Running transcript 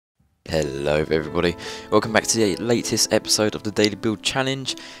Hello everybody, welcome back to the latest episode of the Daily Build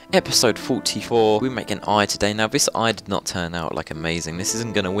Challenge, episode 44. We make an eye today. Now this eye did not turn out like amazing, this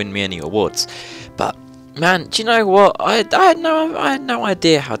isn't going to win me any awards, but man, do you know what, I had no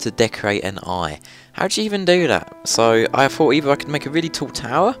idea how to decorate an eye. How do you even do that? So I thought either I could make a really tall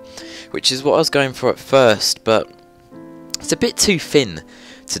tower, which is what I was going for at first, but it's a bit too thin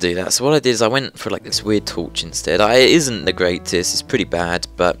to do that. So what I did is I went for like this weird torch instead. It isn't the greatest, it's pretty bad,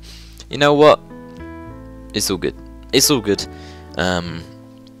 but you know what? It's all good. It's all good.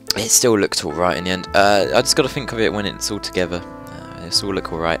 It still looks alright in the end. I just got to think of it when it's all together. It's all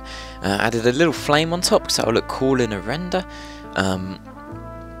look alright. Added a little flame on top because that'll look cool in a render. And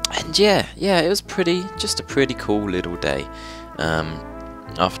yeah, it was just a pretty cool little day.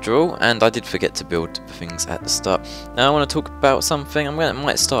 After all, and I did forget to build things at the start. Now I want to talk about something. I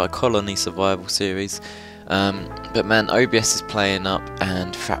might start a colony survival series. But man, OBS is playing up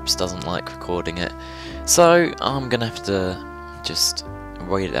and Fraps doesn't like recording it, so I'm gonna have to just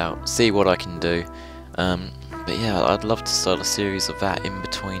wait it out, see what I can do. But yeah, I'd love to start a series of that in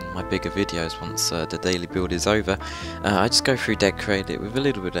between my bigger videos once the daily build is over. I just go through, decorate it with a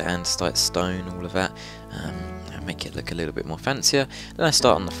little bit of andesite stone, all of that, make it look a little bit more fancier. Then I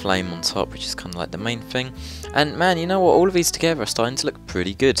start on the flame on top, which is kind of like the main thing. And man, you know what, all of these together are starting to look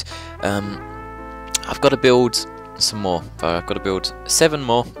pretty good. I've got to build some more. I've got to build 7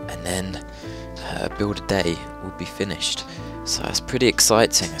 more, and then build a day will be finished. So that's pretty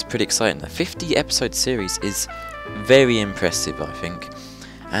exciting. That's pretty exciting. The 50 episode series is very impressive, I think.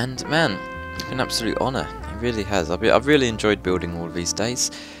 And man, it's been an absolute honour. It really has. I've really enjoyed building all of these days.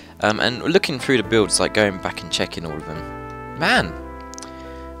 And looking through the builds, like going back and checking all of them. Man,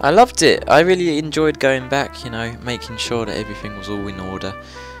 I loved it. I really enjoyed going back, you know, making sure that everything was all in order.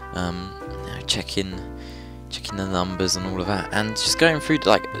 Checking the numbers and all of that, and just going through,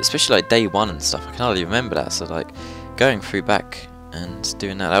 like, especially like day 1 and stuff. I can hardly remember that, so like going through back and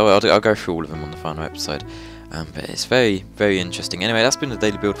doing that. I'll go through all of them on the final episode. But it's very, very interesting. Anyway, that's been the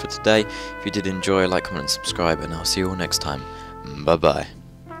daily build for today. If you did enjoy, like, comment and subscribe, and I'll see you all next time. Bye bye.